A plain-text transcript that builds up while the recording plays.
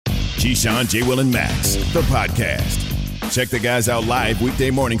Keyshawn, J. Will, and Max, the podcast. Check the guys out live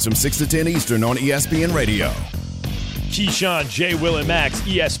weekday mornings from 6 to 10 Eastern on ESPN Radio. Keyshawn, J. Will, and Max,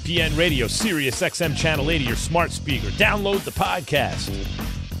 ESPN Radio, Sirius XM Channel 80, your smart speaker. Download the podcast.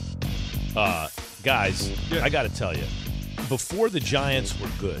 Guys, I got to tell you, before the Giants were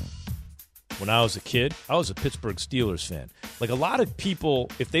good, when I was a kid, I was a Pittsburgh Steelers fan. Like a lot of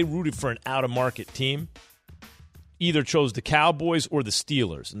people, if they rooted for an out-of-market team, either chose the Cowboys or the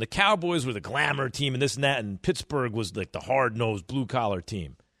Steelers. And the Cowboys were the glamour team and this and that, and Pittsburgh was like the hard-nosed, blue-collar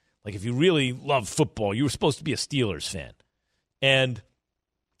team. Like if you really love football, you were supposed to be a Steelers fan. And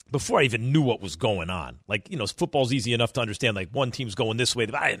before I even knew what was going on, like, you know, football's easy enough to understand, like one team's going this way.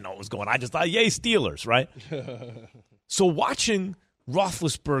 I didn't know what was going on. I just thought, yay, Steelers, right? So watching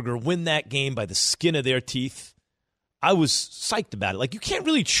Roethlisberger win that game by the skin of their teeth, I was psyched about it. Like, you can't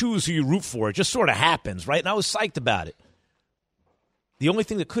really choose who you root for. It just sort of happens, right? And I was psyched about it. The only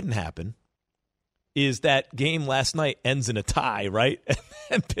thing that couldn't happen is that game last night ends in a tie, right?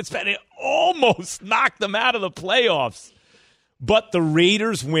 And Pittsburgh almost knocked them out of the playoffs. But the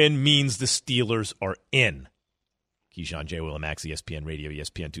Raiders win means the Steelers are in. Keyshawn, J. Will, and Max, ESPN Radio,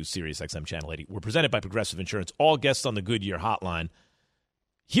 ESPN2, Sirius XM Channel 80. We're presented by Progressive Insurance. All guests on the Goodyear Hotline.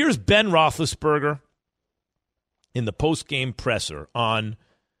 Here's Ben Roethlisberger in the post-game presser on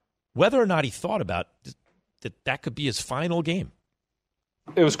whether or not he thought about that could be his final game.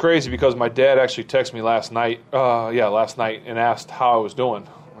 It was crazy because my dad actually texted me last night, and asked how I was doing.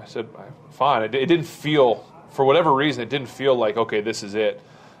 I said, fine. It didn't feel, for whatever reason, it didn't feel like, okay, this is it.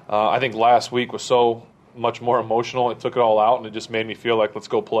 I think last week was so much more emotional. It took it all out, and it just made me feel like, let's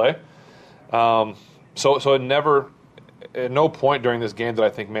go play. So it never, at no point during this game did I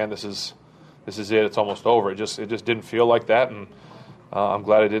think, man, this is it. It's almost over. It just didn't feel like that, and I'm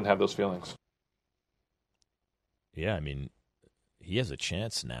glad I didn't have those feelings. Yeah, I mean, he has a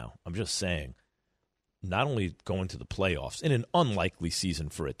chance now. I'm just saying, not only going to the playoffs, in an unlikely season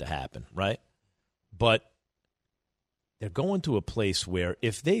for it to happen, right? But they're going to a place where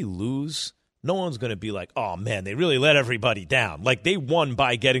if they lose, no one's going to be like, oh, man, they really let everybody down. Like, they won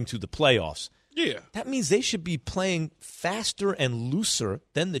by getting to the playoffs. Yeah. That means they should be playing faster and looser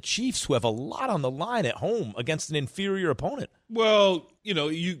than the Chiefs, who have a lot on the line at home against an inferior opponent. Well, you know,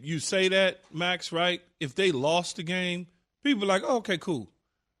 you say that, Max, right? If they lost the game, people are like, oh, okay, cool.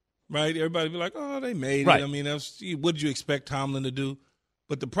 Right? Everybody be like, oh, they made it. Right. I mean, what did you expect Tomlin to do?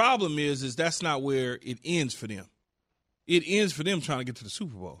 But the problem is that's not where it ends for them. It ends for them trying to get to the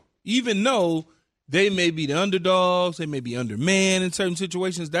Super Bowl. Even though they may be the underdogs, they may be undermanned in certain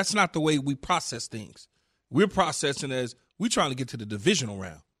situations, that's not the way we process things. We're processing as we're trying to get to the divisional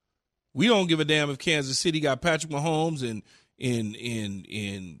round. We don't give a damn if Kansas City got Patrick Mahomes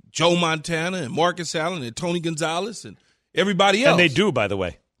and Joe Montana and Marcus Allen and Tony Gonzalez and everybody else. And they do, by the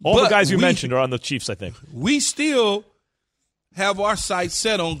way. All the guys you mentioned are on the Chiefs, I think. We still have our sights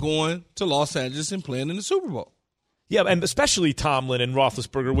set on going to Los Angeles and playing in the Super Bowl. Yeah, and especially Tomlin and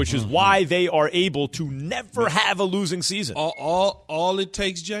Roethlisberger, which is why they are able to never have a losing season. All it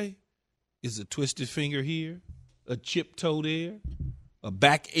takes, Jay, is a twisted finger here, a chipped toe there, a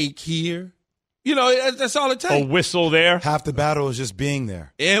backache here. You know, that's all it takes. A whistle there. Half the battle is just being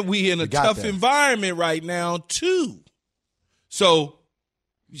there. And we in a tough environment right now, too. So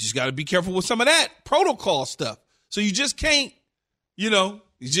you just got to be careful with some of that protocol stuff. So you just can't, you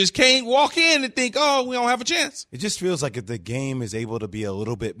just can't walk in and think, oh, we don't have a chance. It just feels like if the game is able to be a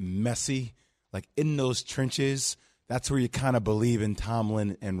little bit messy, like in those trenches, that's where you kind of believe in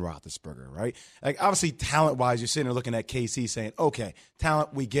Tomlin and Roethlisberger, right? Like, obviously, talent-wise, you're sitting there looking at KC saying, okay,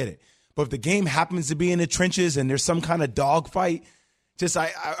 talent, we get it. But if the game happens to be in the trenches and there's some kind of dogfight,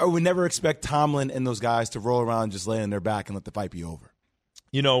 I would never expect Tomlin and those guys to roll around and just lay on their back and let the fight be over.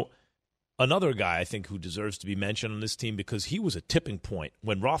 You know, another guy I think who deserves to be mentioned on this team because he was a tipping point.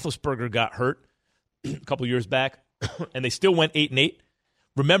 When Roethlisberger got hurt a couple years back and they still went 8-8,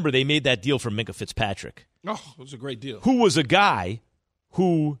 remember they made that deal for Minkah Fitzpatrick. Oh, it was a great deal. Who was a guy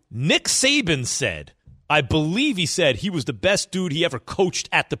who Nick Saban said, I believe he said he was the best dude he ever coached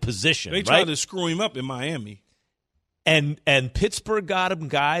at the position. They tried to screw him up in Miami. And Pittsburgh got him,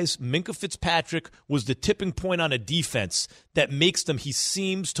 guys. Minkah Fitzpatrick was the tipping point on a defense that makes them, he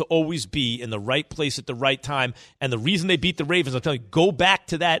seems to always be in the right place at the right time. And the reason they beat the Ravens, I'll tell you, go back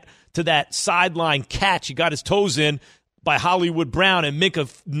to that sideline catch. He got his toes in by Hollywood Brown, and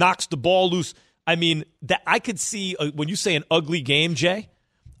Minkah knocks the ball loose. I mean, that I could see, when you say an ugly game, Jay,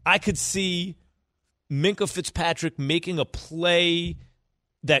 I could see Minkah Fitzpatrick making a play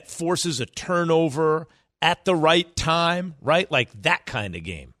that forces a turnover at the right time, right? Like that kind of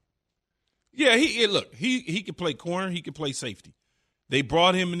game. Yeah, he could play corner, he could play safety. They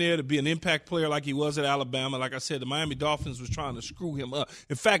brought him in there to be an impact player like he was at Alabama. Like I said, the Miami Dolphins was trying to screw him up.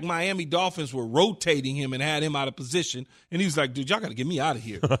 In fact, Miami Dolphins were rotating him and had him out of position. And he was like, dude, y'all got to get me out of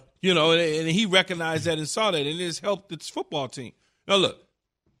here. And he recognized that and saw that, and it's helped its football team. Now, look,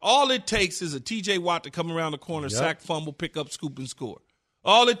 all it takes is a T.J. Watt to come around the corner, sack, fumble, pick up, scoop, and score.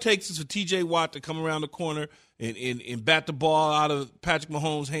 All it takes is for T.J. Watt to come around the corner and bat the ball out of Patrick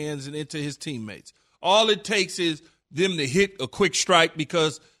Mahomes' hands and into his teammates. All it takes is them to hit a quick strike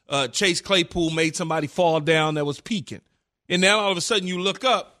because Chase Claypool made somebody fall down that was peeking. And now all of a sudden you look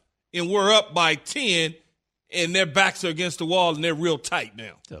up and we're up by 10 and their backs are against the wall and they're real tight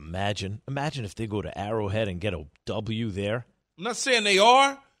now. Imagine if they go to Arrowhead and get a W there. I'm not saying they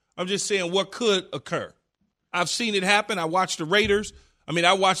are. I'm just saying what could occur. I've seen it happen. I watched the Raiders.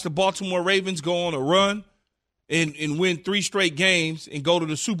 I watched the Baltimore Ravens go on a run and win 3 straight games and go to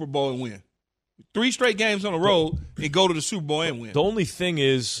the Super Bowl and win. 3 straight games on the road and go to the Super Bowl and win. The only thing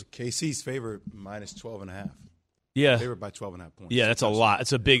is KC's favorite minus 12.5. Yeah. Favorite by 12.5 points. Yeah, that's a lot.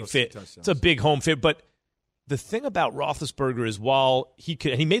 It's a big fit. It's a big home fit. But the thing about Roethlisberger is while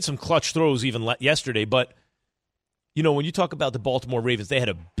he made some clutch throws even yesterday, but when you talk about the Baltimore Ravens, they had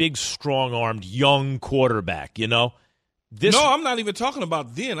a big, strong-armed, young quarterback, No, I'm not even talking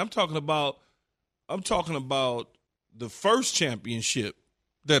about then. I'm talking about the first championship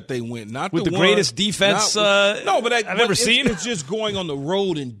that they win, not with the one, greatest defense I've ever seen. It's just going on the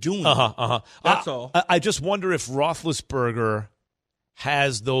road and doing it. That's all. I just wonder if Roethlisberger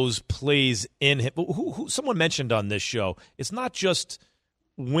has those plays in him. Who someone mentioned on this show, it's not just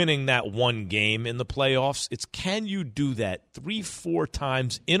winning that one game in the playoffs. It's can you do that 3-4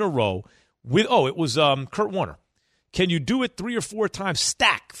 times in a row with it was Kurt Warner. Can you do it 3 or 4 times,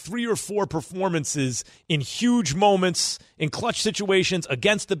 stack 3 or 4 performances in huge moments, in clutch situations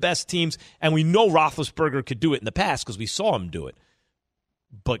against the best teams? And we know Roethlisberger could do it in the past because we saw him do it.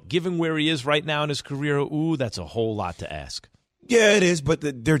 But given where he is right now in his career, that's a whole lot to ask. Yeah, it is, but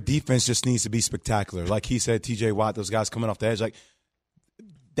their defense just needs to be spectacular. Like he said, T.J. Watt, those guys coming off the edge, like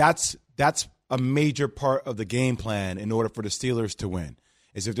that's a major part of the game plan in order for the Steelers to win.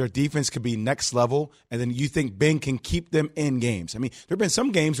 Is if their defense could be next level, and then you think Ben can keep them in games. There have been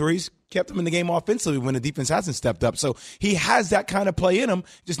some games where he's kept them in the game offensively when the defense hasn't stepped up. So he has that kind of play in him.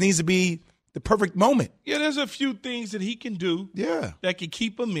 Just needs to be the perfect moment. Yeah, there's a few things that he can do that can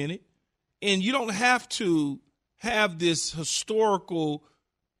keep him in it. And you don't have to have this historical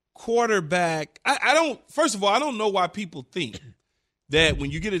quarterback. First of all, I don't know why people think that when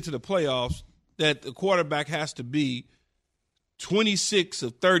you get into the playoffs that the quarterback has to be 26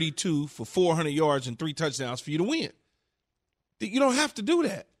 of 32 for 400 yards and 3 touchdowns for you to win. You don't have to do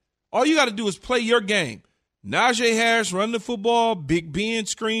that. All you got to do is play your game. Najee Harris running the football, Big Ben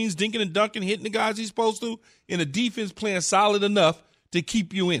screens, dinking and dunking, hitting the guys he's supposed to, and a defense playing solid enough to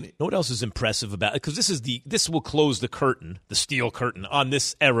keep you in it. Know what else is impressive about it? Because this will close the curtain, the steel curtain, on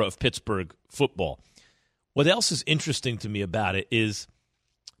this era of Pittsburgh football. What else is interesting to me about it is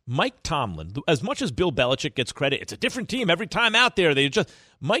Mike Tomlin, as much as Bill Belichick gets credit, it's a different team every time out there.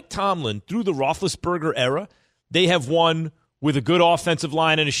 Mike Tomlin, through the Roethlisberger era, they have won with a good offensive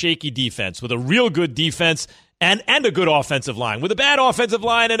line and a shaky defense, with a real good defense and a good offensive line, with a bad offensive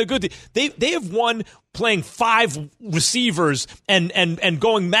line and a good they have won playing 5 receivers and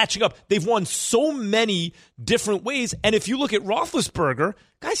matching up. They've won so many different ways. And if you look at Roethlisberger,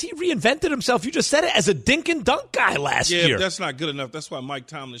 guys, he reinvented himself. You just said it as a dink and dunk guy last year. Yeah, that's not good enough. That's why Mike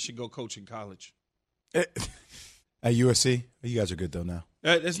Tomlin should go coach in college. At USC? You guys are good, though, now.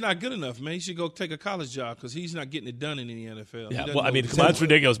 That's not good enough, man. He should go take a college job because he's not getting it done in the NFL. Yeah, that's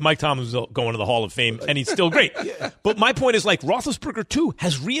ridiculous. Mike Tomlin's going to the Hall of Fame, and he's still great. But my point is, Roethlisberger, too,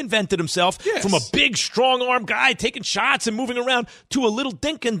 has reinvented himself from a big, strong-arm guy taking shots and moving around to a little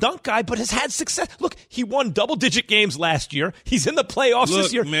dink-and-dunk guy, but has had success. Look, he won double-digit games last year. He's in the playoffs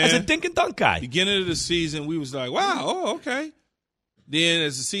this year as a dink-and-dunk guy. Beginning of the season, we was like, wow, okay. Then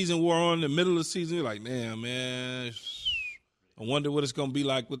as the season wore on, the middle of the season, we're like, man, I wonder what it's going to be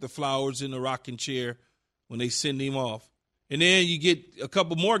like with the flowers in the rocking chair when they send him off. And then you get a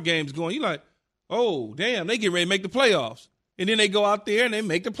couple more games going. You're like, oh, damn, they get ready to make the playoffs. And then they go out there and they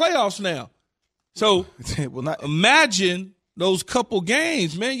make the playoffs now. So imagine those couple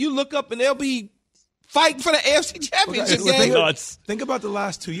games, man. You look up and they'll be fighting for the AFC Championship game. Think about the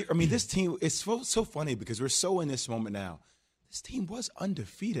last 2 years. This team is so funny because we're so in this moment now. This team was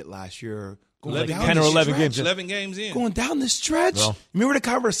undefeated last year Like down 10 or the 11 stretch, games. 11 games in. Going down the stretch. Well, remember the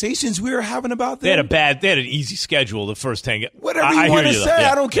conversations we were having about They them? had an easy schedule the first 10 games. Whatever you want to say.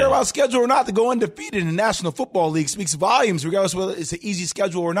 I don't care about schedule or not. To go undefeated in the National Football League speaks volumes, regardless of whether it's an easy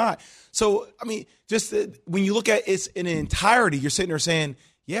schedule or not. So, I mean, just when you look at it in entirety, you're sitting there saying,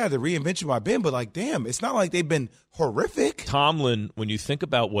 yeah, the reinvention might have been, but like, damn, it's not like they've been horrific. Tomlin, when you think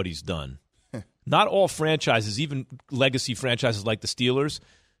about what he's done, not all franchises, even legacy franchises like the Steelers,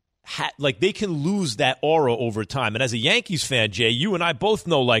 like they can lose that aura over time. And as a Yankees fan, Jay, you and I both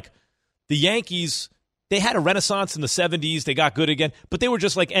know, like, the Yankees, they had a renaissance in the 70s. They got good again, but they were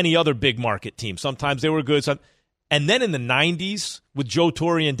just like any other big market team. Sometimes they were good. And then in the 90s with Joe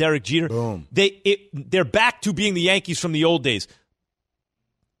Torre and Derek Jeter, boom, they're back to being the Yankees from the old days.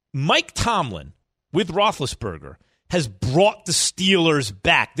 Mike Tomlin with Roethlisberger has brought the Steelers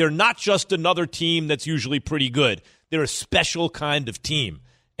back. They're not just another team that's usually pretty good. They're a special kind of team.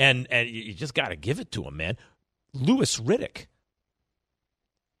 And you just got to give it to him, man. Louis Riddick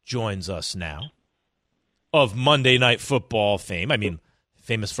joins us now of Monday Night Football fame. I mean,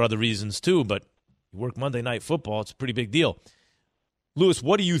 famous for other reasons too, but you work Monday Night Football, it's a pretty big deal. Louis,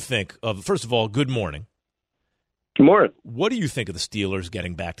 what do you think of, first of all, good morning. Good morning. What do you think of the Steelers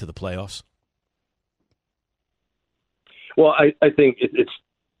getting back to the playoffs? Well, I think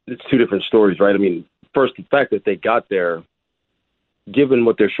it's two different stories, right? I mean, first, the fact that they got there, given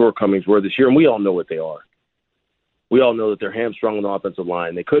what their shortcomings were this year, and we all know what they are. We all know that they're hamstrung on the offensive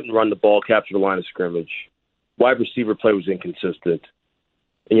line. They couldn't run the ball, capture the line of scrimmage. Wide receiver play was inconsistent.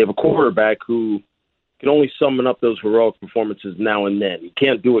 And you have a quarterback who can only summon up those heroic performances now and then. He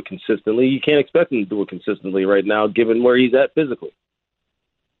can't do it consistently. You can't expect him to do it consistently right now, given where he's at physically.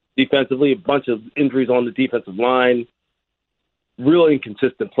 Defensively, a bunch of injuries on the defensive line. Really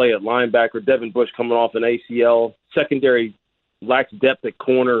inconsistent play at linebacker. Devin Bush coming off an ACL. Secondary lacks depth at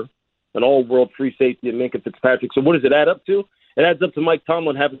corner. An all-world free safety in Minkah Fitzpatrick. So what does it add up to? It adds up to Mike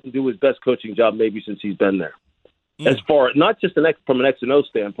Tomlin having to do his best coaching job maybe since he's been there. As far, not just from an X and O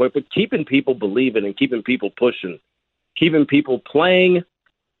standpoint, but keeping people believing and keeping people pushing, keeping people playing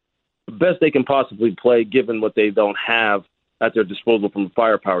the best they can possibly play given what they don't have at their disposal from a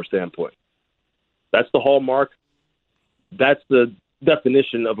firepower standpoint. That's the hallmark. That's the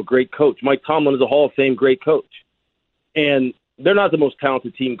definition of a great coach. Mike Tomlin is a Hall of Fame great coach. And they're not the most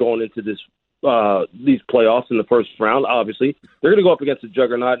talented team going into these playoffs in the first round, obviously. They're going to go up against a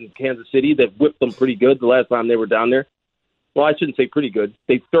juggernaut in Kansas City that whipped them pretty good the last time they were down there. Well, I shouldn't say pretty good.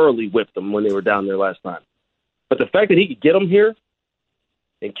 They thoroughly whipped them when they were down there last time. But the fact that he could get them here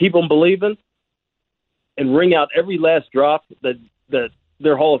and keep them believing and wring out every last drop that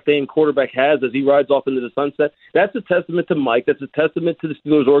their Hall of Fame quarterback has as he rides off into the sunset, that's a testament to Mike. That's a testament to the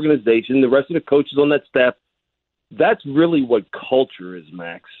Steelers organization, the rest of the coaches on that staff. That's really what culture is,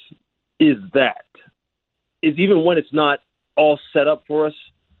 Max. Is even when it's not all set up for us,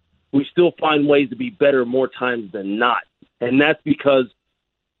 we still find ways to be better more times than not. And that's because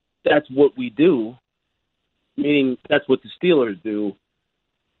that's what we do, meaning that's what the Steelers do.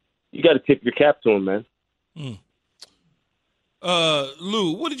 You got to tip your cap to them, man.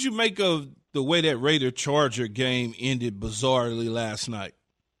 Lou, what did you make of the way that Raider-Charger game ended bizarrely last night?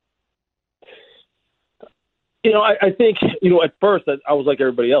 I think, at first I was like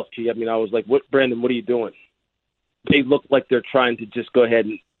everybody else, Key. I mean, I was like, Brandon, what are you doing? They look like they're trying to just go ahead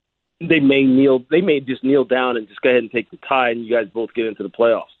and they may just kneel down and just go ahead and take the tie and you guys both get into the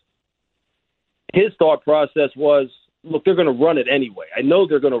playoffs. His thought process was, look, they're going to run it anyway. I know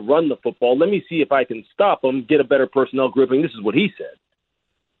they're going to run the football. Let me see if I can stop them, get a better personnel grouping. This is what he said.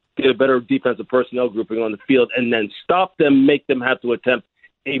 Get a better defensive personnel grouping on the field and then stop them, make them have to attempt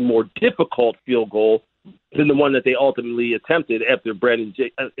a more difficult field goal than the one that they ultimately attempted after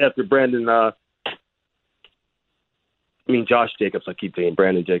Josh Jacobs. I keep saying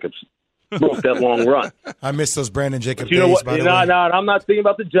Brandon Jacobs broke that long run. I miss those Brandon Jacobs days, what? By the way. No, I'm not thinking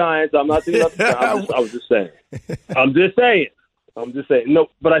about the Giants. I'm not thinking about the Giants. I was just saying. I'm just saying. No,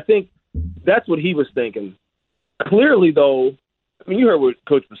 but I think that's what he was thinking. Clearly, though, I mean, you heard what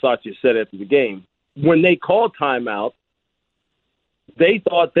Coach Bisaccia said after the game. When they called timeout, they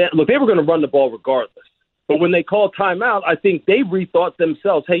thought that, look, they were going to run the ball regardless. But when they called timeout, I think they rethought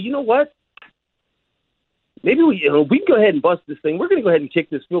themselves, hey, you know what? Maybe we can go ahead and bust this thing. We're going to go ahead and kick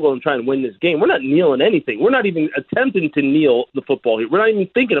this field goal and try and win this game. We're not kneeling anything. We're not even attempting to kneel the football here. We're not even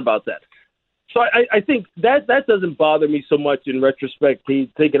thinking about that. So I think that doesn't bother me so much in retrospect,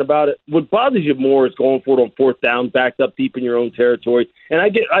 Pete, thinking about it. What bothers you more is going for it on fourth down, backed up deep in your own territory. And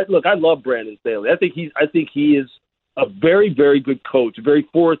I love Brandon Staley. I think he is a very, very good coach, a very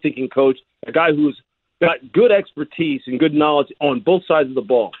forward-thinking coach, a guy who's got good expertise and good knowledge on both sides of the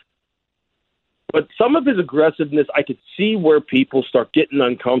ball. But some of his aggressiveness, I could see where people start getting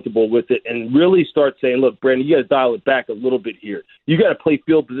uncomfortable with it and really start saying, look, Brandon, you got to dial it back a little bit here. You got to play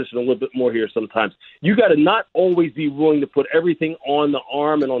field position a little bit more here sometimes. You got to not always be willing to put everything on the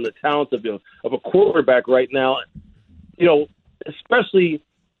arm and on the talent of a quarterback right now, especially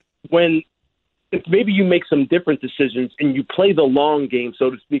when if maybe you make some different decisions and you play the long game, so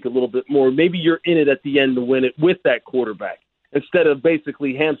to speak, a little bit more. Maybe you're in it at the end to win it with that quarterback, instead of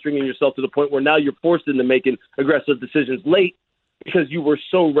basically hamstringing yourself to the point where now you're forced into making aggressive decisions late because you were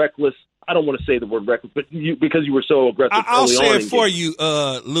so reckless. I don't want to say the word reckless, but because you were so aggressive. I'll say it for you,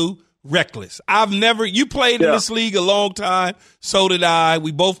 Lou. Reckless. You played in this league a long time. So did I.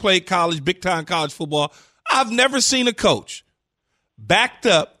 We both played college, big-time college football. I've never seen a coach backed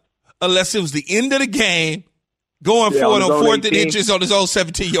up unless it was the end of the game going for it on 4th and inches on his own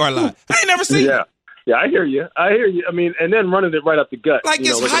 17-yard line. I ain't never seen it. Yeah, I hear you. I mean, and then running it right up the gut. Like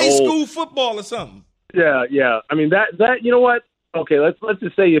it's high school football or something. Yeah. I mean, that you know what? Okay, let's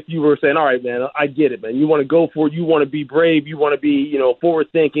just say if you were saying, all right, man, I get it, man. You want to go for it. You want to be brave. You want to be,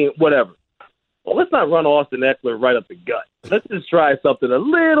 forward-thinking, whatever. Well, let's not run Austin Eckler right up the gut. Let's just try something a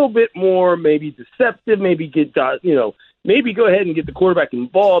little bit more, maybe deceptive, maybe maybe go ahead and get the quarterback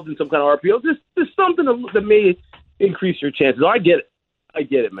involved in some kind of RPO. Just something that may increase your chances. I get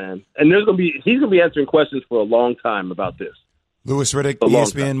it, man. And he's going to be answering questions for a long time about this. Louis Riddick,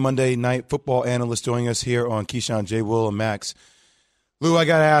 ESPN Monday Night Football analyst, joining us here on Keyshawn, J. Will, and Max. Lou, I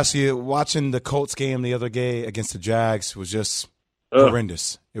got to ask you, watching the Colts game the other day against the Jags was just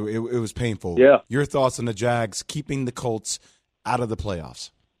horrendous. It was painful. Yeah. Your thoughts on the Jags keeping the Colts out of the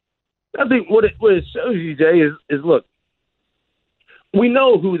playoffs? I think what it shows you, Jay, is look, we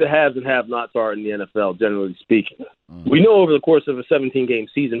know who the haves and have-nots are in the NFL, generally speaking. We know over the course of a 17-game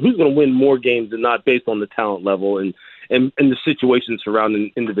season who's going to win more games than not based on the talent level and the situation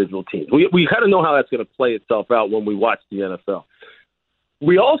surrounding individual teams. We kind of know how that's going to play itself out when we watch the NFL.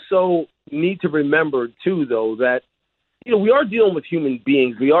 We also need to remember, too, though, that we are dealing with human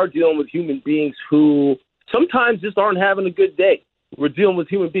beings. We are dealing with human beings who sometimes just aren't having a good day. We're dealing with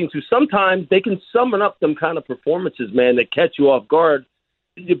human beings who sometimes they can summon up them kind of performances, man, that catch you off guard,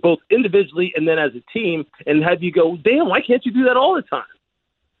 both individually and then as a team, and have you go, damn, why can't you do that all the time?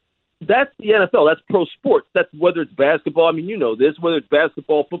 That's the NFL. That's pro sports. That's whether it's basketball. I mean, you know this, whether it's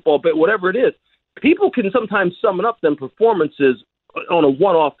basketball, football, but whatever it is. People can sometimes summon up them performances on a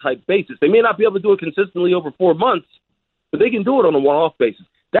one-off type basis. They may not be able to do it consistently over 4 months, but they can do it on a one-off basis.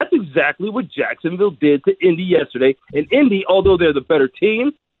 That's exactly what Jacksonville did to Indy yesterday. And Indy, although they're the better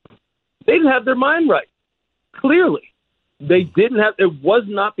team, they didn't have their mind right. Clearly. They didn't have – it was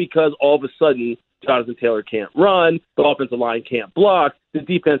not because all of a sudden Jonathan Taylor can't run, the offensive line can't block, the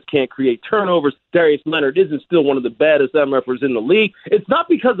defense can't create turnovers, Darius Leonard isn't still one of the baddest MFers in the league. It's not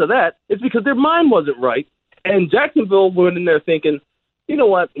because of that. It's because their mind wasn't right. And Jacksonville went in there thinking, you know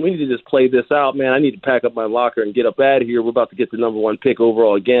what, we need to just play this out, man. I need to pack up my locker and get up out of here. We're about to get the number 1 pick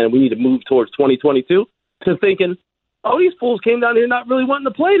overall again. We need to move towards 2022 to thinking, oh, these fools came down here not really wanting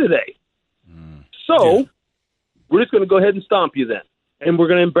to play today. We're just going to go ahead and stomp you then, and we're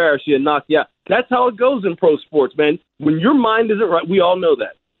going to embarrass you and knock you out. That's how it goes in pro sports, man. When your mind isn't right, we all know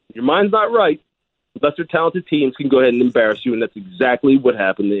that. Your mind's not right, lesser talented teams can go ahead and embarrass you, and that's exactly what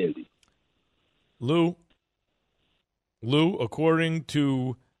happened to Indy. Lou, according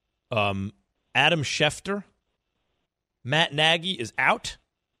to Adam Schefter, Matt Nagy is out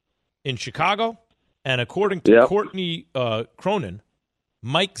in Chicago, and according to Courtney Cronin,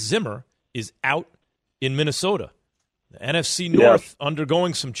 Mike Zimmer is out in Minnesota. The NFC North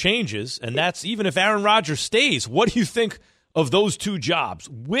undergoing some changes, and that's even if Aaron Rodgers stays. What do you think of those two jobs?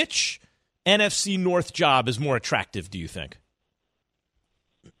 Which NFC North job is more attractive, do you think?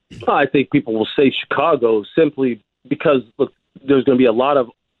 I think people will say Chicago simply because, look, there's going to be a lot of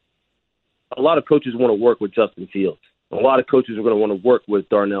coaches want to work with Justin Fields. A lot of coaches are going to want to work with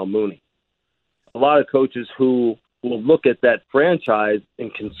Darnell Mooney. A lot of coaches who will look at that franchise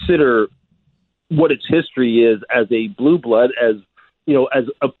and consider what its history is as a blue blood, as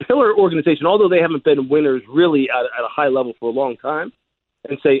a pillar organization, although they haven't been winners really at a high level for a long time,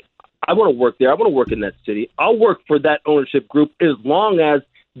 and say, I want to work there. I want to work in that city. I'll work for that ownership group as long as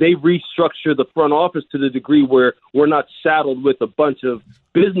they restructure the front office to the degree where we're not saddled with a bunch of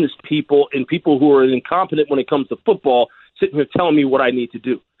business people and people who are incompetent when it comes to football sitting here telling me what I need to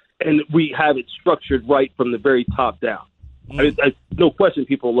do. And we have it structured right from the very top down. No question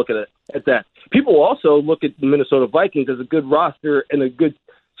people look at that. People also look at the Minnesota Vikings as a good roster and a good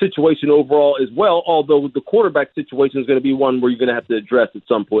situation overall as well, although the quarterback situation is going to be one where you're going to have to address at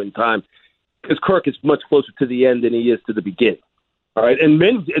some point in time because Kirk is much closer to the end than he is to the beginning. All right, and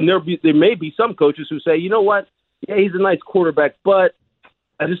there may be some coaches who say, you know what, yeah, he's a nice quarterback, but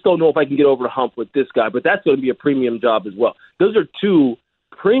I just don't know if I can get over the hump with this guy. But that's going to be a premium job as well. Those are two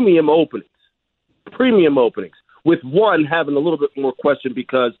premium openings, with one having a little bit more question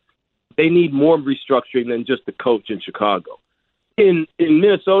because they need more restructuring than just the coach in Chicago. In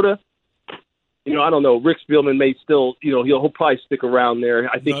Minnesota, I don't know. Rick Spielman may still, he'll probably stick around there.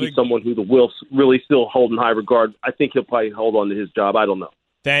 I think he's someone who the Wilfs really still hold in high regard. I think he'll probably hold on to his job. I don't know.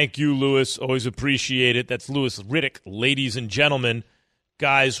 Thank you, Lewis. Always appreciate it. That's Louis Riddick, ladies and gentlemen.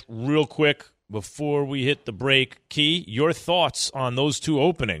 Guys, real quick, before we hit the break, Key, your thoughts on those two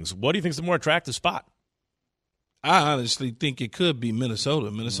openings. What do you think is the more attractive spot? I honestly think it could be Minnesota.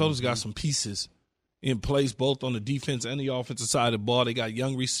 Minnesota's got some pieces in place, both on the defense and the offensive side of the ball. They got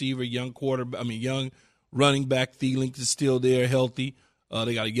young receiver, young running back. Thielen is still there, healthy.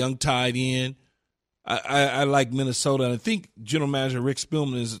 They got a young tight end. I like Minnesota, and I think General Manager Rick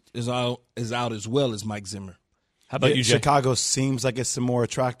Spielman is out as well as Mike Zimmer. How about you, Jay? Chicago seems like it's more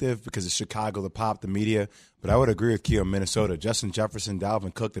attractive because it's Chicago, the pop, the media. But I would agree with Key on Minnesota. Justin Jefferson,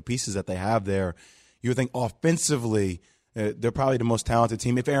 Dalvin Cook, the pieces that they have there, you would think offensively they're probably the most talented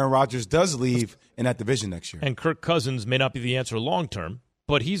team if Aaron Rodgers does leave in that division next year. And Kirk Cousins may not be the answer long term,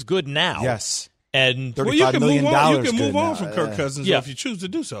 but he's good now. Yes. And $35 million. You can move on from Kirk Cousins if you choose to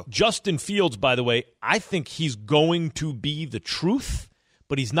do so. Justin Fields, by the way, I think he's going to be the truth,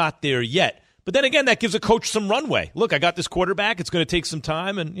 but he's not there yet. But then again, that gives a coach some runway. Look, I got this quarterback. It's going to take some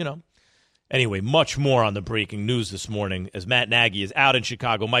time. And, Anyway, much more on the breaking news this morning as Matt Nagy is out in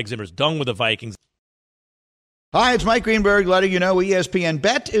Chicago. Mike Zimmer's done with the Vikings. Hi, it's Mike Greenberg letting you know ESPN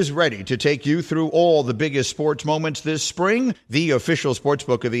Bet is ready to take you through all the biggest sports moments this spring. The official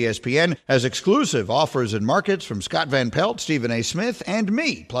sportsbook of ESPN has exclusive offers and markets from Scott Van Pelt, Stephen A. Smith, and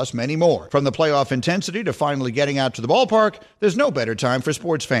me, plus many more. From the playoff intensity to finally getting out to the ballpark, there's no better time for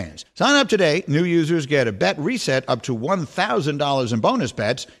sports fans. Sign up today. New users get a bet reset up to $1,000 in bonus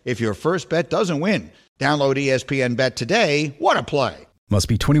bets if your first bet doesn't win. Download ESPN Bet today. What a play. Must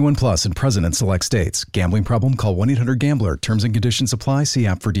be 21 plus and present in select states. Gambling problem? Call 1-800-GAMBLER. Terms and conditions apply. See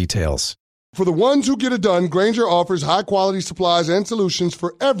app for details. For the ones who get it done, Grainger offers high-quality supplies and solutions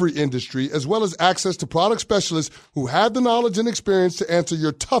for every industry, as well as access to product specialists who have the knowledge and experience to answer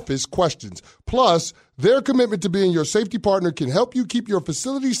your toughest questions. Plus, their commitment to being your safety partner can help you keep your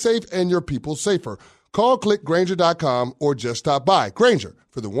facility safe and your people safer. Call, click Grainger.com, or just stop by. Grainger,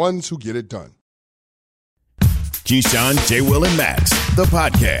 for the ones who get it done. Keyshawn, J. Will, and Max, the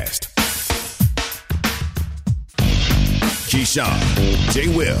podcast. Keyshawn,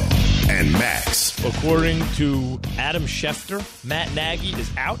 J. Will, and Max. According to Adam Schefter, Matt Nagy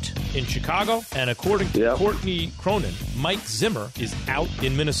is out in Chicago. And according to Courtney Cronin, Mike Zimmer is out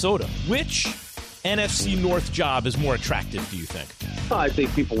in Minnesota. Which NFC North job is more attractive, do you think? I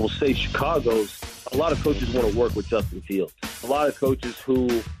think people will say Chicago's. A lot of coaches want to work with Justin Fields. A lot of coaches who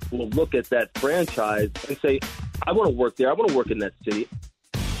will look at that franchise and say, I want to work there. I want to work in that city.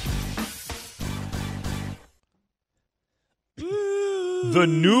 The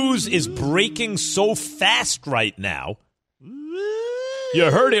news is breaking so fast right now. You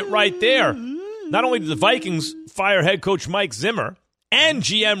heard it right there. Not only did the Vikings fire head coach Mike Zimmer and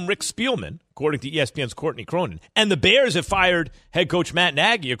GM Rick Spielman, according to ESPN's Courtney Cronin, and the Bears have fired head coach Matt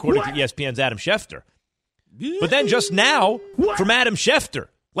Nagy, according to ESPN's Adam Schefter. But then just now, from Adam Schefter,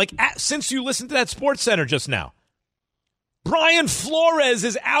 since you listened to that Sports Center just now, Brian Flores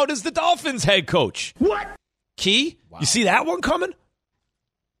is out as the Dolphins head coach. What? Key, You see that one coming?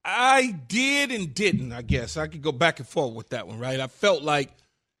 I did and didn't, I guess. I could go back and forth with that one, right? I felt like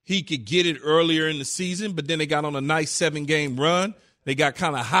he could get it earlier in the season, but then they got on a nice 7-game run. They got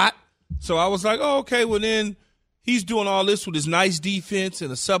kind of hot. So I was like, oh, okay, well then he's doing all this with his nice defense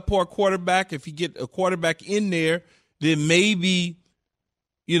and a subpar quarterback. If he get a quarterback in there, then maybe,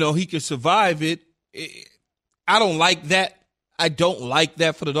 he could survive it. I don't like that. I don't like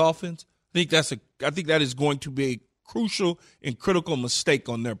that for the Dolphins. I think that is going to be a crucial and critical mistake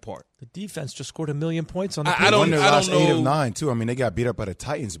on their part. The defense just scored 1 million points on the I don't know. Last 8 of 9 too. I mean, they got beat up by the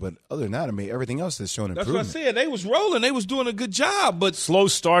Titans, but other than that, everything else has shown improvement. That's what I said. They was rolling. They was doing a good job, but slow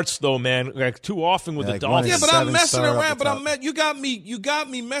starts though, man. Too often with the Dolphins. Yeah, but I'm messing around. But you got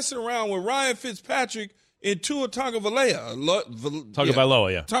me messing around with Ryan Fitzpatrick and Tua Tagovailoa.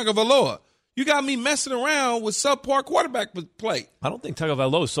 Tagovailoa. You got me messing around with subpar quarterback play. I don't think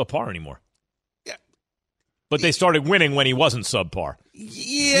Tagovailoa is subpar anymore. But they started winning when he wasn't subpar.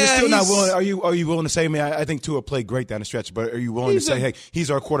 Yeah, you're still not willing. Are you willing to say? I think Tua played great down the stretch, but are you willing to say, hey, he's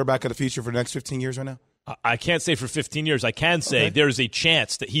our quarterback of the future for the next 15 years right now? I can't say for 15 years. I can say there's a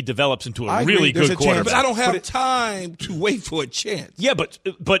chance that he develops into a agree. really There's good a chance. quarterback. But I don't have time to wait for a chance. Yeah, but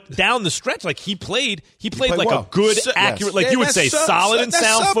down the stretch, like he played like well. a good, So- accurate, yes. like you would That's say, solid and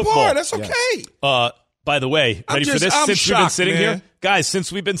sound subpar. football. That's okay. By the way, ready for this? I'm Since we've been shocked, sitting man. here, guys,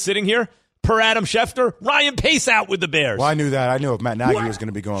 since we've been sitting here, per Adam Schefter, Ryan Pace out with the Bears. Well, I knew that. I knew if Matt Nagy was going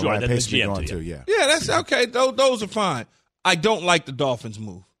to be going, Sure, Ryan then Pace the would be GM going to too. you. Yeah. Yeah, that's okay. Those are fine. I don't like the Dolphins'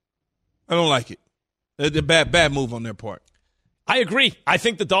 move. I don't like it. It's a bad move on their part. I agree. I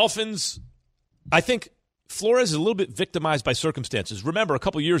think the Dolphins, I think Flores is a little bit victimized by circumstances. Remember, a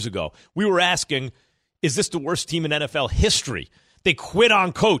couple years ago, we were asking, is this the worst team in NFL history? They quit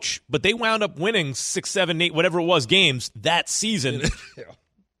on coach, but they wound up winning 6, 7, 8, whatever it was, games that season.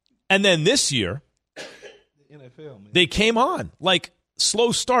 And then this year, NFL, man. they came on. Like,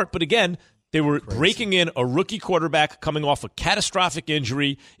 slow start, but again, they were breaking in a rookie quarterback coming off a catastrophic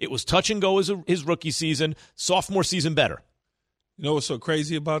injury. It was touch and go as his rookie season. Sophomore season better. You know what's so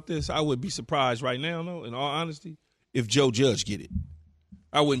crazy about this? I would be surprised right now, though, in all honesty, if Joe Judge get it.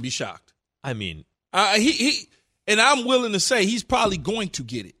 I wouldn't be shocked. I mean, and I'm willing to say he's probably going to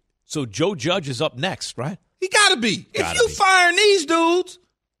get it. so Joe Judge is up next, right? He got to be. Gotta If you be. firing these dudes,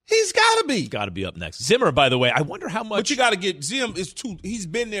 he's got to be. Got to be up next. Zimmer, by the way, I wonder how much. But you got to get Zim. He's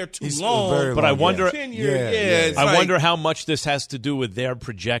been there too He's long. very But I long, wonder- 10 years. Yeah, It's I like- wonder how much this has to do with their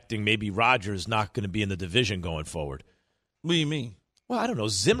projecting maybe Rodgers not going to be in the division going forward. What do you mean? Well, I don't know.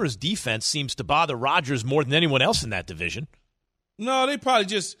 Zimmer's defense seems to bother Rodgers more than anyone else in that division. No, they probably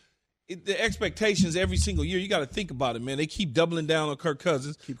just the expectations every single year. You got to think about it, man. They keep doubling down on Kirk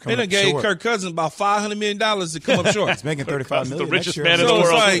Cousins. They coming done up gave short. Kirk Cousins about $500 million to come up short. He's making $35 million. the richest next year. man in the So it's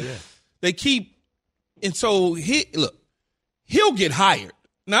world. like they keep, and so he'll get hired.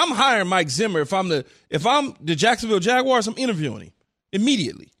 Now I'm hiring Mike Zimmer if I'm the Jacksonville Jaguars. I'm interviewing him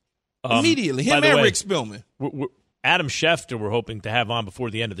immediately. Immediately, by him the and way, Rick Spielman. Adam Schefter we're hoping to have on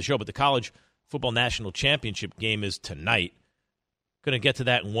before the end of the show, but the College Football National Championship game is tonight. Going to get to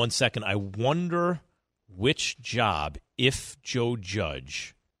that in 1 second. I wonder which job, if Joe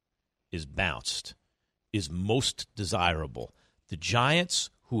Judge is bounced, is most desirable. The Giants,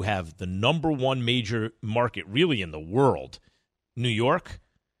 who have the number one major market really in the world, New York,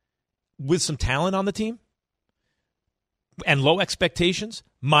 with some talent on the team and low expectations.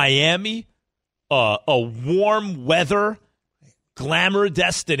 Miami, a warm weather glamour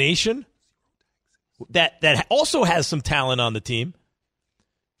destination that also has some talent on the team.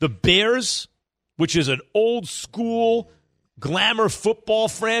 The Bears, which is an old school glamour football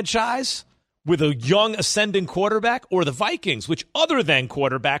franchise with a young ascending quarterback, or the Vikings, which other than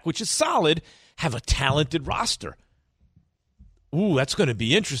quarterback, which is solid, have a talented roster. Ooh, that's going to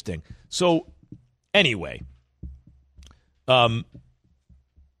be interesting. So anyway, the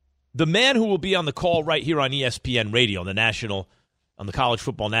man who will be on the call right here on ESPN Radio on the College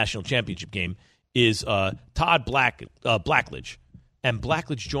Football National Championship game is Todd Blackledge. And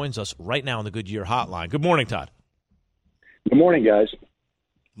Blackledge joins us right now on the Goodyear Hotline. Good morning, Todd. Good morning, guys.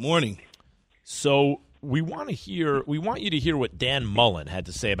 Morning. So we want you to hear what Dan Mullen had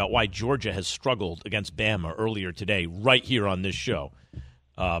to say about why Georgia has struggled against Bama earlier today, right here on this show.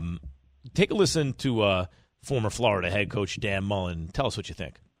 Take a listen to former Florida head coach Dan Mullen. Tell us what you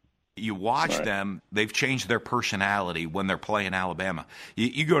think. You watch them, they've changed their personality when they're playing Alabama.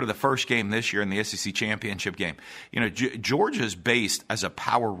 You go to the first game this year in the SEC championship game. You know, Georgia's based as a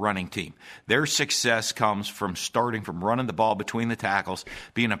power running team. Their success comes from starting from running the ball between the tackles,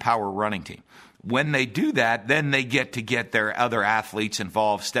 being a power running team. When they do that, then they get their other athletes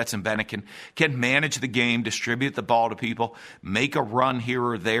involved. Stetson Bennett can manage the game, distribute the ball to people, make a run here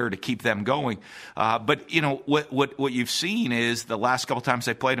or there to keep them going. But, you know, what you've seen is the last couple times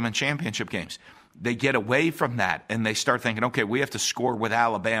they played them in championship games, they get away from that and they start thinking, okay, we have to score with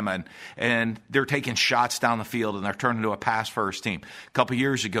Alabama, and they're taking shots down the field and they're turning into a pass-first team. A couple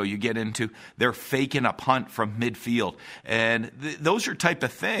years ago, you get into they're faking a punt from midfield, and those are type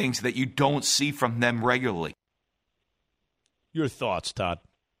of things that you don't see from them regularly. Your thoughts, Todd?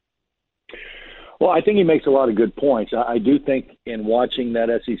 Well, I think he makes a lot of good points. I do think in watching that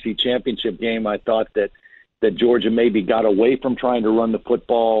SEC championship game, I thought that Georgia maybe got away from trying to run the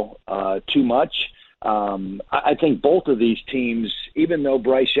football too much. I think both of these teams, even though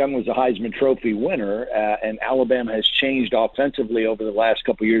Bryce Young was a Heisman Trophy winner, and Alabama has changed offensively over the last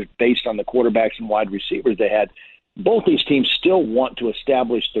couple of years based on the quarterbacks and wide receivers they had, both these teams still want to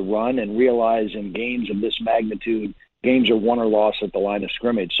establish the run and realize in games of this magnitude, games are won or lost at the line of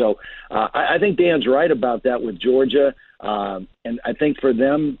scrimmage. So I think Dan's right about that with Georgia. And I think for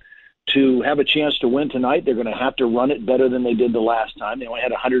them to have a chance to win tonight, they're going to have to run it better than they did the last time. They only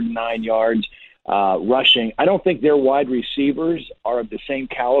had 109 yards. rushing. I don't think their wide receivers are of the same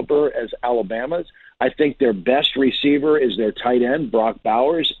caliber as Alabama's. I think their best receiver is their tight end, Brock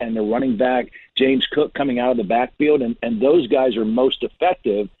Bowers, and their running back, James Cook, coming out of the backfield. And those guys are most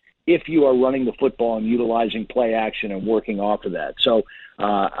effective if you are running the football and utilizing play action and working off of that. So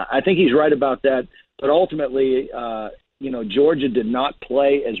I think he's right about that. But ultimately, Georgia did not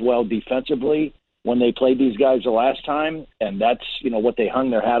play as well defensively when they played these guys the last time, and that's what they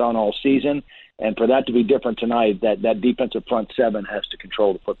hung their hat on all season. And for that to be different tonight, that defensive front seven has to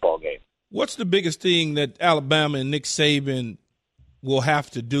control the football game. What's the biggest thing that Alabama and Nick Saban will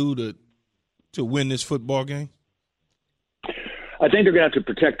have to do to win this football game? I think they're going to have to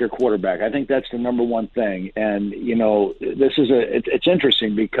protect their quarterback. I think that's the number one thing. And, it's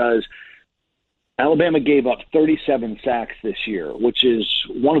interesting because Alabama gave up 37 sacks this year, which is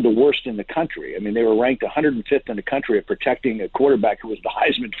one of the worst in the country. I mean, they were ranked 105th in the country at protecting a quarterback who was the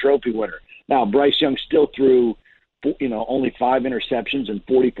Heisman Trophy winner. Now, Bryce Young still threw, only 5 interceptions and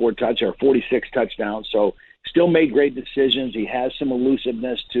 46 touchdowns. So still made great decisions. He has some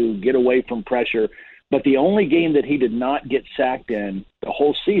elusiveness to get away from pressure. But the only game that he did not get sacked in the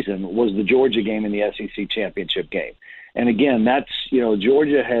whole season was the Georgia game in the SEC championship game. And again, that's,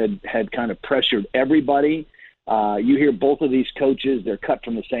 Georgia had kind of pressured everybody. You hear both of these coaches, they're cut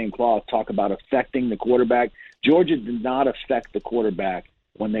from the same cloth, talk about affecting the quarterback. Georgia did not affect the quarterback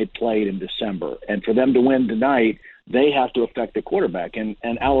when they played in December. And for them to win tonight, they have to affect the quarterback. And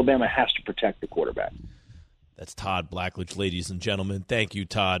Alabama has to protect the quarterback. That's Todd Blackledge, ladies and gentlemen. Thank you,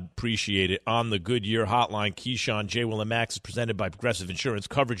 Todd. Appreciate it. On the Goodyear Hotline, Keyshawn, J. Will, and Max is presented by Progressive Insurance.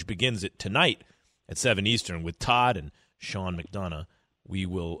 Coverage begins tonight at 7 Eastern with Todd and Sean McDonough.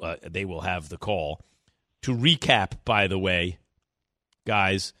 They will have the call. To recap, by the way,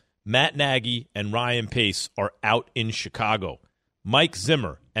 guys, Matt Nagy and Ryan Pace are out in Chicago. Mike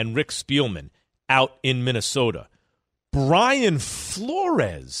Zimmer and Rick Spielman out in Minnesota. Brian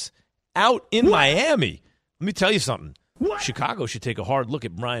Flores out in Miami. Let me tell you something. Chicago should take a hard look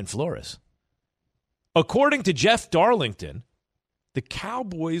at Brian Flores. According to Jeff Darlington, the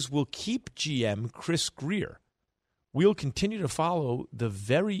Cowboys will keep GM Chris Grier. We'll continue to follow the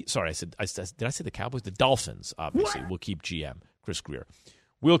did I say the Cowboys? The Dolphins, obviously, will keep GM Chris Grier.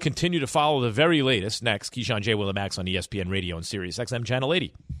 We'll continue to follow the very latest. Next, Keyshawn, J. Will, and Max on ESPN Radio and Sirius XM Channel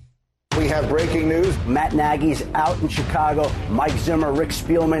 80. We have breaking news. Matt Nagy's out in Chicago. Mike Zimmer, Rick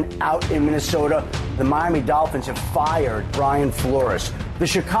Spielman out in Minnesota. The Miami Dolphins have fired Brian Flores. The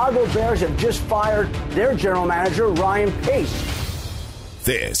Chicago Bears have just fired their general manager, Ryan Pace.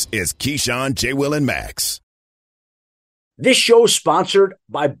 This is Keyshawn, J. Will, and Max. This show is sponsored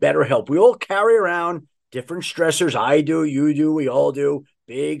by BetterHelp. We all carry around different stressors. I do, you do, we all do,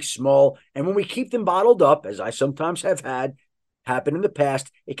 big, small. And when we keep them bottled up, as I sometimes have had happen in the past,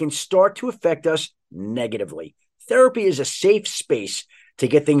 it can start to affect us negatively. Therapy is a safe space to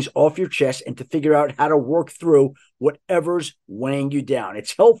get things off your chest and to figure out how to work through whatever's weighing you down.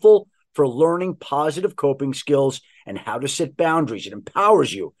 It's helpful for learning positive coping skills and how to set boundaries. It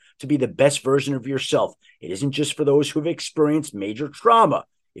empowers you to be the best version of yourself. It isn't just for those who've experienced major trauma.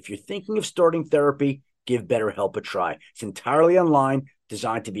 If you're thinking of starting therapy, give BetterHelp a try. It's entirely online,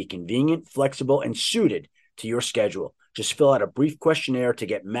 designed to be convenient, flexible, and suited to your schedule. Just fill out a brief questionnaire to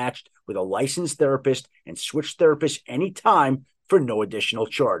get matched with a licensed therapist and switch therapists anytime for no additional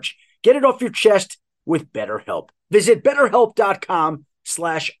charge. Get it off your chest with BetterHelp. Visit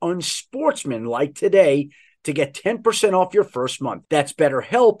BetterHelp.com/unsportsmanlike today to get 10% off your first month. That's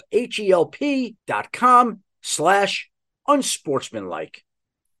BetterHelp, HELP.com/unsportsmanlike.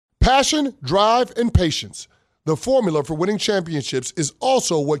 Passion, drive, and patience. The formula for winning championships is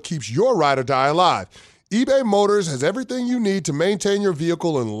also what keeps your ride or die alive. eBay Motors has everything you need to maintain your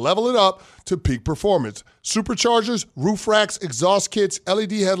vehicle and level it up to peak performance. Superchargers, roof racks, exhaust kits,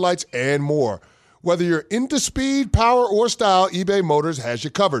 LED headlights, and more. Whether you're into speed, power, or style, eBay Motors has you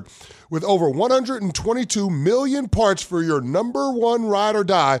covered. With over 122 million parts for your number one ride or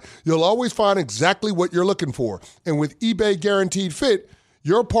die, you'll always find exactly what you're looking for. And with eBay Guaranteed Fit,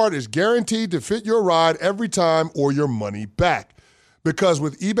 your part is guaranteed to fit your ride every time or your money back. Because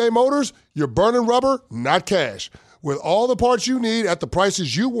with eBay Motors, you're burning rubber, not cash. With all the parts you need at the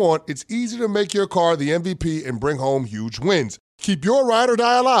prices you want, it's easy to make your car the MVP and bring home huge wins. Keep your ride or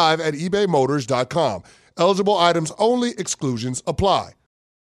die alive at ebaymotors.com. Eligible items only. Exclusions apply.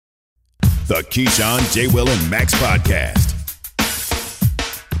 The Keyshawn, J. Will, and Max Podcast.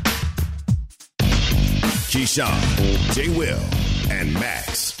 Keyshawn, J. Will, and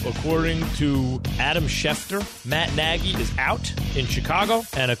Max. According to Adam Schefter, Matt Nagy is out in Chicago.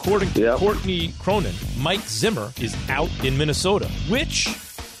 And according to Courtney Cronin, Mike Zimmer is out in Minnesota. Which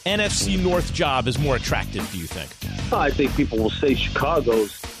NFC North job is more attractive, do you think? I think people will say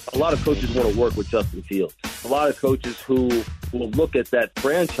Chicago's. A lot of coaches want to work with Justin Fields. A lot of coaches who will look at that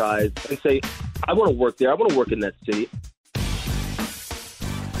franchise and say, I want to work there. I want to work in that city.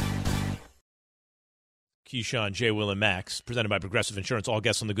 Keyshawn, J. Will, and Max, presented by Progressive Insurance, all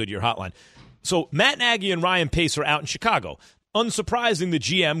guests on the Goodyear Hotline. So Matt Nagy and Ryan Pace are out in Chicago. Unsurprising, the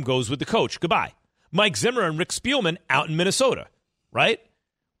GM goes with the coach. Goodbye. Mike Zimmer and Rick Spielman out in Minnesota, right?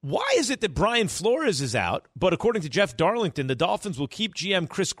 Why is it that Brian Flores is out, but according to Jeff Darlington, the Dolphins will keep GM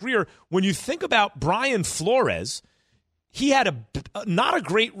Chris Greer? When you think about Brian Flores, he had not a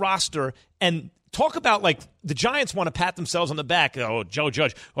great roster, and talk about like the Giants want to pat themselves on the back. Oh, Joe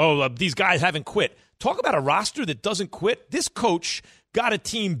Judge, these guys haven't quit. Talk about a roster that doesn't quit. This coach got a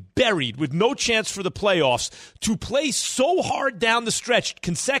team buried with no chance for the playoffs to play so hard down the stretch,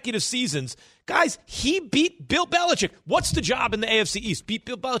 consecutive seasons. Guys, he beat Bill Belichick. What's the job in the AFC East? Beat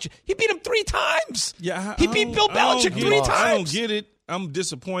Bill Belichick. He beat him 3 times. Yeah, he beat Bill Belichick 3 times. I don't get it. I'm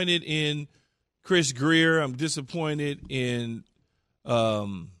disappointed in Chris Greer. I'm disappointed in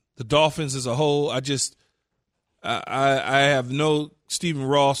the Dolphins as a whole. I have no Stephen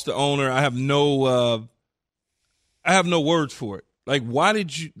Ross, the owner. I have no words for it. Like, why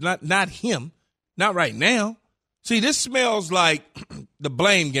did you not him? Not right now. See, this smells like the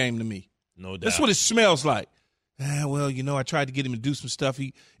blame game to me. No doubt. That's what it smells like. I tried to get him to do some stuff.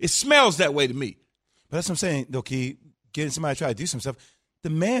 It smells that way to me. But that's what I'm saying, though, Key. Getting somebody to try to do some stuff. The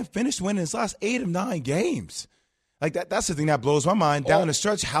man finished winning his last 8 of 9 games. Like that's the thing that blows my mind down the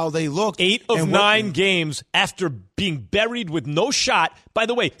stretch, how they looked. 8 of 9 games after being buried with no shot. By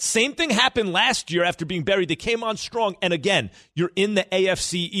the way, same thing happened last year after being buried. They came on strong. And again, you're in the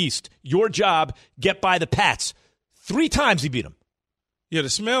AFC East. Your job, get by the Pats. 3 times he beat them. Yeah, the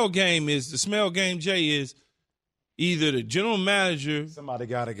smell game, Jay, is either the general manager. Somebody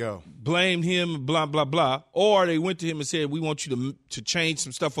got to go. Blamed him, blah, blah, blah. Or they went to him and said, we want you to change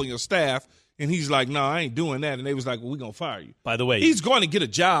some stuff on your staff. And he's like, no, I ain't doing that. And they was like, well, we're going to fire you. By the way, he's going to get a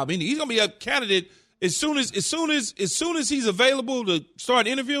job. He's going to be a candidate as soon as he's available to start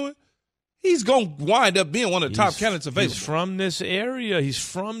interviewing. He's going to wind up being one of the top candidates available. He's from this area. He's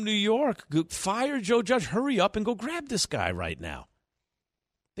from New York. Fire Joe Judge. Hurry up and go grab this guy right now.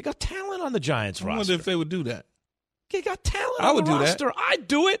 They got talent on the Giants roster. I wonder if they would do that. They got talent on the roster. Do that. I'd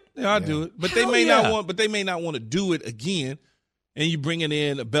do it. Yeah, I'd do it. But they may not want to do it again. And you bringing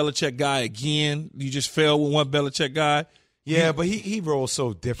in a Belichick guy again. You just fell with one Belichick guy. Yeah, but he rolls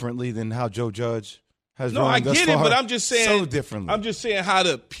so differently than how Joe Judge has run. No, I get it, but I'm just saying so differently. I'm just saying how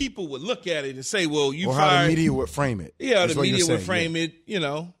the people would look at it and say, well, you or fired. How the media would frame it. Yeah, the media would frame it, you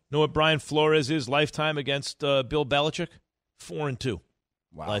know. Know what Brian Flores is lifetime against Bill Belichick? 4-2.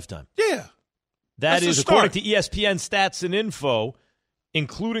 Wow. Lifetime. Yeah. That is, according to ESPN Stats and Info,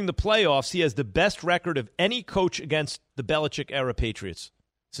 including the playoffs, he has the best record of any coach against the Belichick-era Patriots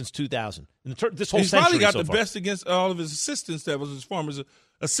since 2000. This whole He's century probably got so the far. best against all of his assistants that was his former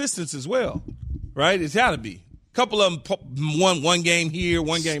assistants as well, right? It's got to be. A couple of them, one game here,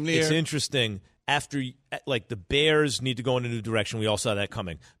 one game there. It's interesting. After, like, the Bears need to go in a new direction. We all saw that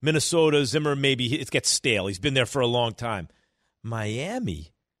coming. Minnesota, Zimmer, maybe it gets stale. He's been there for a long time.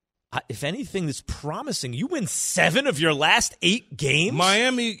 Miami, if anything, that's promising. You win 7 of your last 8 games?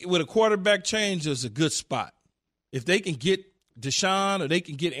 Miami, with a quarterback change, is a good spot. If they can get Deshaun or they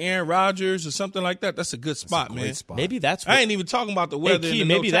can get Aaron Rodgers or something like that, that's a good spot, man. Spot. Maybe that's I ain't even talking about the weather. Hey, Key, and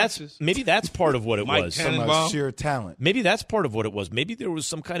maybe no that's part of what it was. Some sheer talent. Maybe that's part of what it was. Maybe there was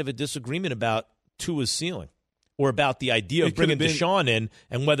some kind of a disagreement about Tua's ceiling or about the idea of bringing Deshaun in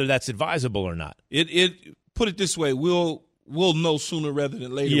and whether that's advisable or not. It put it this way, we'll know sooner rather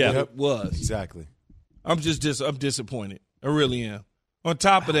than later what it was. Exactly. I'm disappointed. I really am. On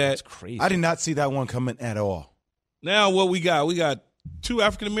top of that, that's crazy. I did not see that one coming at all. Now what we got 2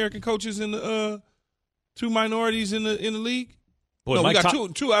 African American coaches in the 2 minorities in the league. Boy, no, Mike we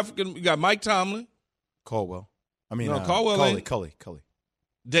got two African. We got Mike Tomlin, Caldwell. Cully.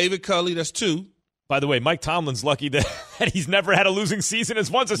 David Culley. That's 2. By the way, Mike Tomlin's lucky that he's never had a losing season and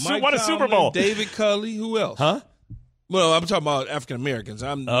won a Super Bowl. David Culley. Who else? Huh? Well, I'm talking about African Americans.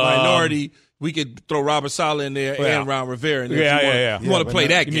 I'm minority. We could throw Robert Saleh in there and Ron Rivera in there. You want to play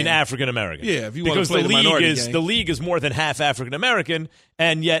that game. You mean African American? Yeah, if you want to play the minority game. The league is more than half African American,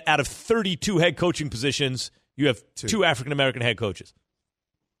 and yet out of 32 head coaching positions, you have 2 African American head coaches.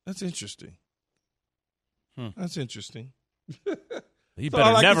 That's interesting. That's interesting. You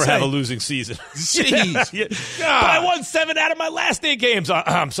better never have a losing season. Jeez. But I won 7 out of my last 8 games.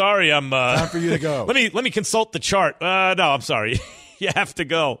 I'm sorry. Time for you to go. Let me consult the chart. No, I'm sorry. You have to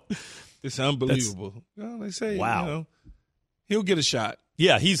go. It's unbelievable. They say, wow. he'll get a shot.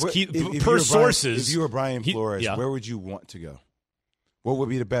 Yeah, per sources. If you were Brian Flores, where would you want to go? What would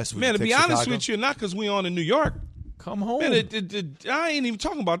be the best? Man, to be honest with you, not because we on in New York. Come home. Man, I ain't even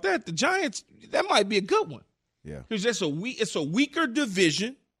talking about that. The Giants, that might be a good one. Yeah, because it's a weaker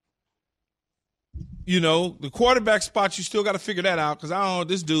division. You know, the quarterback spot, you still got to figure that out because I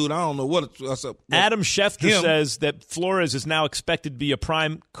don't know what's up. Adam Schefter says that Flores is now expected to be a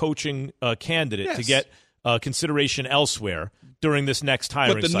prime coaching candidate to get consideration elsewhere during this next hiring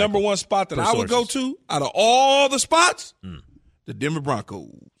cycle. But the number one spot that I would go to out of all the spots, the Denver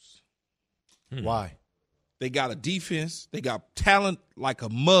Broncos. Why? They got a defense. They got talent like a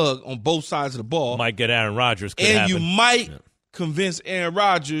mug on both sides of the ball. Might get Aaron Rodgers. And you might convince Aaron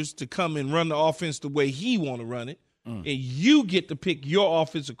Rodgers to come and run the offense the way he want to run it. And you get to pick your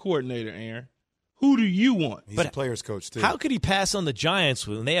offensive coordinator, Aaron. Who do you want? He's a player's coach, too. How could he pass on the Giants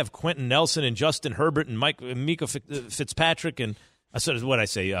when they have Quentin Nelson and Justin Herbert and Micah Fitzpatrick and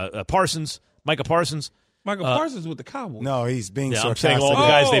Parsons, Micah Parsons? Michael Parsons with the Cowboys. No, he's being sarcastic. I'm saying all the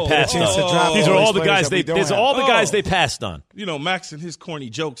guys they passed on. These are all the guys they passed on. You know, Max and his corny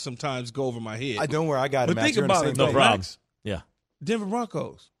jokes sometimes go over my head. Don't worry, I got it. But think about it, no problems. Yeah, Denver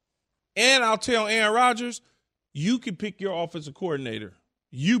Broncos, and I'll tell Aaron Rodgers, you can pick your offensive coordinator.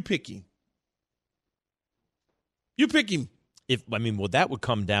 You pick him. You pick him. That would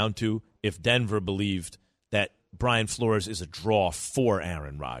come down to if Denver believed that Brian Flores is a draw for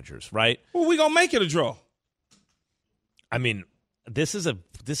Aaron Rodgers, right? Well, we gonna make it a draw. This is.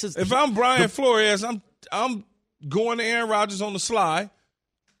 If I'm Brian Flores, I'm going to Aaron Rodgers on the sly,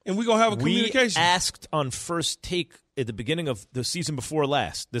 and we're gonna have a communication. We asked on First Take at the beginning of the season before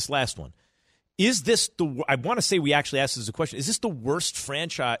this last one. Is this I want to say we actually asked this as a question. Is this the worst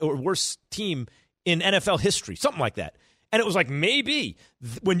franchise or worst team in NFL history? Something like that. And it was like, maybe.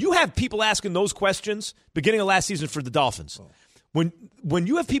 When you have people asking those questions, beginning of last season for the Dolphins, when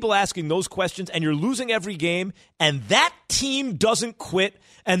you have people asking those questions and you're losing every game and that team doesn't quit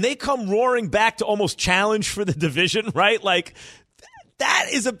and they come roaring back to almost challenge for the division, right? Like, that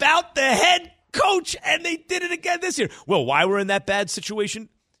is about the head coach, and they did it again this year. Well, why we're in that bad situation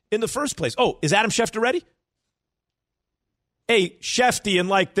in the first place? Oh, is Adam Schefter ready? Hey, Shefty, in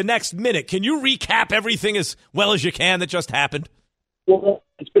like the next minute, can you recap everything as well as you can that just happened? Well,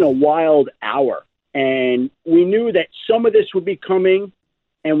 it's been a wild hour, and we knew that some of this would be coming,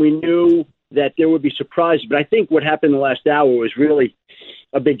 and we knew that there would be surprises. But I think what happened in the last hour was really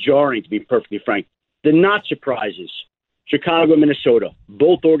a bit jarring, to be perfectly frank. The not surprises, Chicago, Minnesota,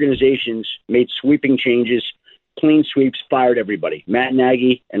 both organizations made sweeping changes, clean sweeps, fired everybody. Matt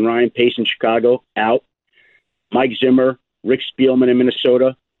Nagy and Ryan Pace in Chicago, out. Mike Zimmer, Rick Spielman in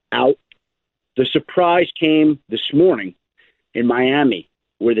Minnesota, out. The surprise came this morning in Miami,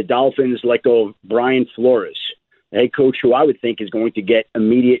 where the Dolphins let go of Brian Flores, a head coach who I would think is going to get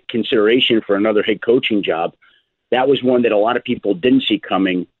immediate consideration for another head coaching job. That was one that a lot of people didn't see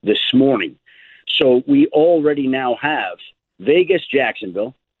coming this morning. So we already now have Vegas,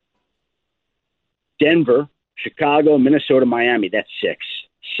 Jacksonville, Denver, Chicago, Minnesota, Miami. That's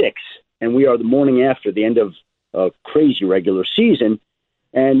six. And we are the morning after the end of a crazy regular season,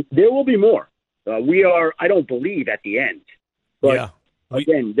 and there will be more. We are, I don't believe, at the end. But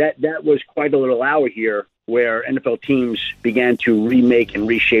again, that was quite a little hour here where NFL teams began to remake and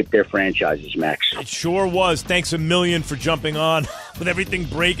reshape their franchises, Max. It sure was. Thanks a million for jumping on with everything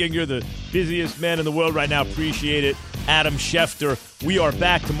breaking. You're the busiest man in the world right now. Appreciate it. Adam Schefter. We are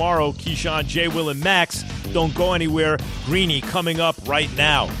back tomorrow. Keyshawn, J. Will, and Max. Don't go anywhere. Greeny coming up right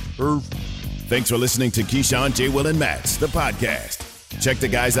now. Thanks for listening to Keyshawn, J. Will, and Max, the podcast. Check the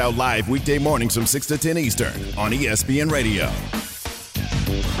guys out live weekday mornings from 6 to 10 Eastern on ESPN Radio.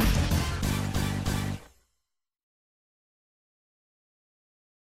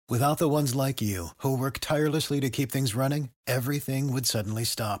 Without the ones like you, who work tirelessly to keep things running, everything would suddenly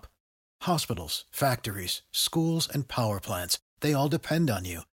stop. Hospitals, factories, schools, and power plants, they all depend on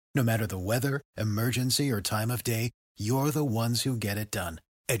you. No matter the weather, emergency, or time of day, you're the ones who get it done.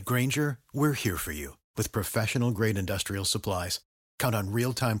 At Grainger, we're here for you with professional-grade industrial supplies. Count on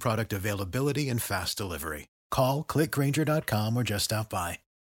real-time product availability and fast delivery. Call, click Grainger.com, or just stop by.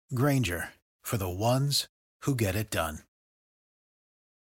 Grainger, for the ones who get it done.